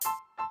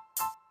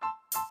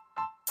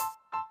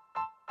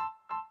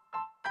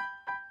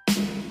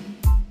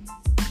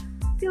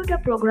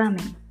Computer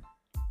programming.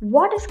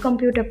 What is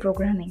computer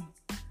programming?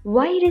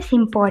 Why it is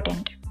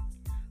important?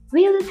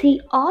 We will see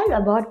all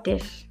about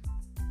this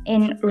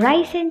in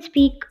Rise and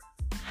Speak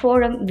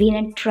Forum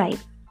VNet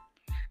Tribe.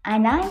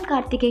 And I am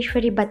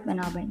Karthikeshwari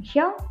Batmanabhan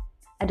here,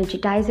 a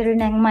digitizer in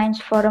Young Minds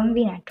Forum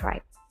VNet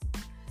Tribe.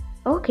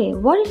 Okay,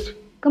 what is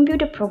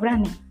computer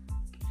programming?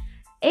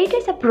 It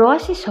is a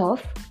process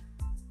of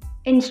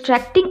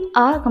instructing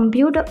our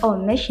computer or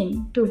machine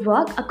to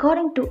work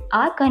according to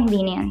our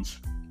convenience.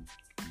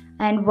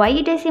 And why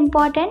it is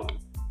important?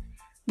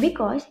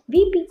 Because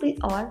we people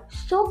are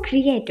so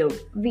creative.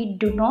 We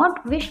do not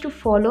wish to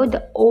follow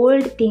the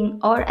old thing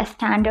or a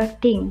standard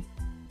thing.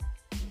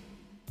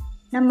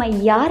 நம்ம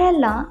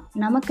யாரெல்லாம்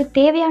நமக்கு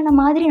தேவையான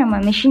மாதிரி நம்ம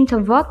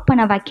மிஷின்ஸை work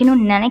பண்ண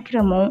வைக்கணும்னு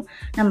நினைக்கிறோமோ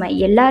நம்ம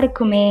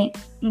எல்லாருக்குமே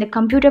இந்த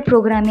கம்ப்யூட்டர்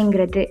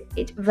ப்ரோக்ராமிங்கிறது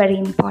இட்ஸ் வெரி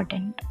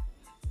இம்பார்ட்டண்ட்.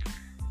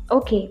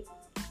 ஓகே,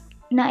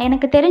 நான்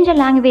எனக்கு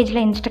தெரிஞ்ச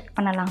லாங்குவேஜில் இன்ஸ்ட்ரக்ட்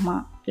பண்ணலாமா?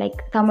 Like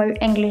Tamil,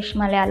 English,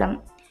 Malayalam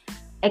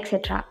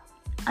etcetera.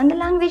 அந்த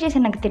லாங்குவேஜஸ்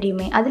எனக்கு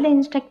தெரியுமே, அதில்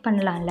இன்ஸ்ட்ரக்ட்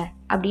பண்ணலாம்ல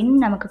அப்படின்னு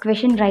நமக்கு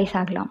கொஷின் ரைஸ்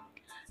ஆகலாம்.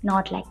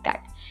 Not like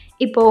that.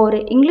 இப்போது ஒரு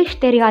இங்கிலீஷ்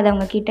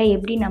தெரியாதவங்க கிட்ட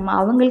எப்படி நம்ம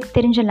அவங்களுக்கு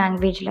தெரிஞ்ச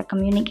லாங்குவேஜில்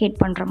கம்யூனிகேட்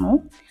பண்ணுறோமோ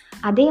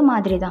அதே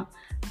மாதிரி தான்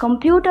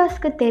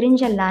கம்ப்யூட்டர்ஸ்க்கு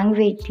தெரிஞ்ச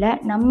லாங்குவேஜில்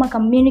நம்ம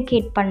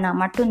கம்யூனிகேட்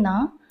பண்ணால்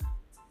மட்டும்தான்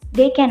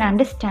they can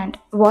understand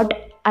what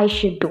I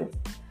should do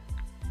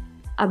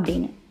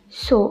அப்படின்னு.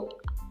 So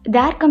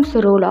there comes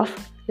the role of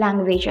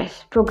languages,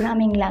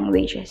 programming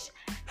languages,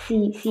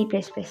 C++,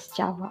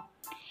 Java.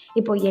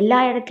 இப்போது எல்லா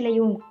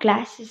இடத்துலையும்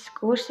classes,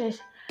 courses,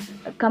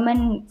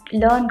 come on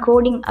learn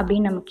coding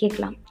அப்படின்னு நம்ம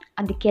கேட்கலாம்.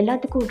 அதுக்கு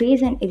எல்லாத்துக்கும்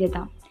ரீசன் இது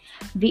தான்.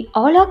 We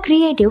all are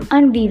creative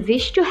and we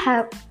wish to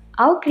have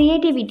our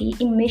creativity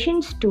in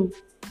machines too.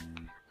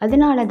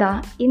 அதனால தான்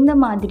இந்த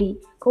மாதிரி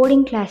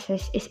coding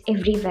classes is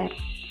everywhere.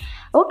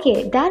 Okay,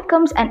 there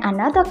comes and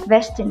another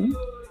question.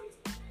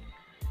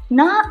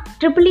 நான்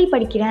EEE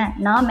படிக்கிறேன்,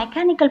 நான்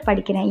மெக்கானிக்கல்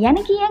படிக்கிறேன்,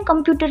 எனக்கு ஏன்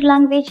கம்ப்யூட்டர்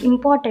லாங்குவேஜ்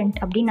இம்பார்ட்டண்ட்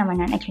அப்படின்னு நம்ம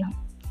நினைக்கலாம்.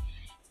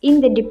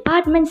 இந்த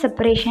டிபார்ட்மெண்ட்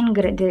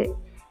செப்பரேஷனுங்கிறது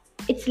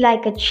it's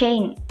like a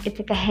chain, it's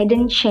like a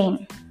hidden chain.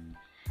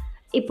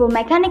 இப்போது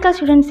மெக்கானிக்கல்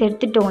ஸ்டூடெண்ட்ஸ்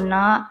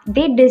எடுத்துட்டோன்னா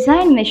they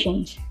design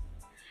machines.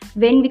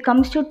 When we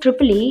comes to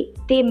EEE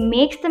they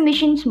makes the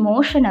machines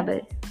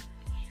மோஷனபிள்.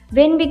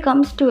 When we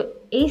comes to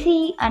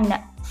ACE and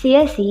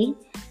CSE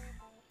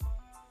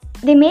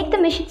they make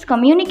the machines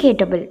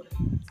communicatable.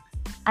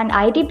 And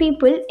IT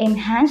people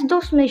enhance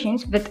those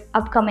machines with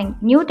upcoming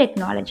new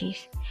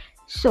technologies.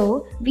 So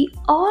we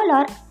all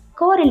are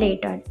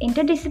correlated,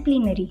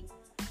 interdisciplinary.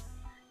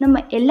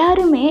 நம்ம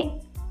எல்லாருமே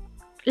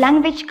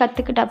language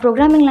கற்றுக்கிட்டா,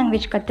 programming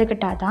language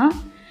கற்றுக்கிட்டா தான்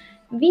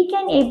we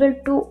can able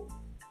to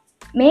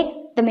make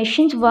the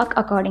machines work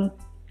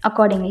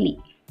accordingly.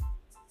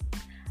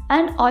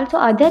 And also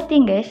other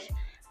thing is,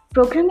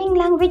 programming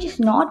language is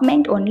not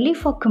meant only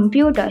for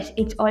computers.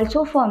 It's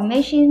also for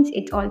machines.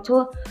 It's also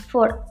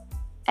for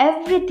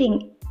everything,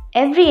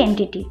 every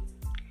entity.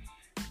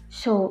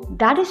 So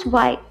that is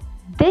why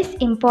this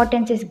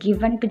importance is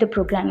given to the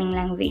programming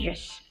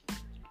languages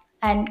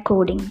and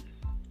coding.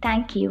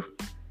 Thank you.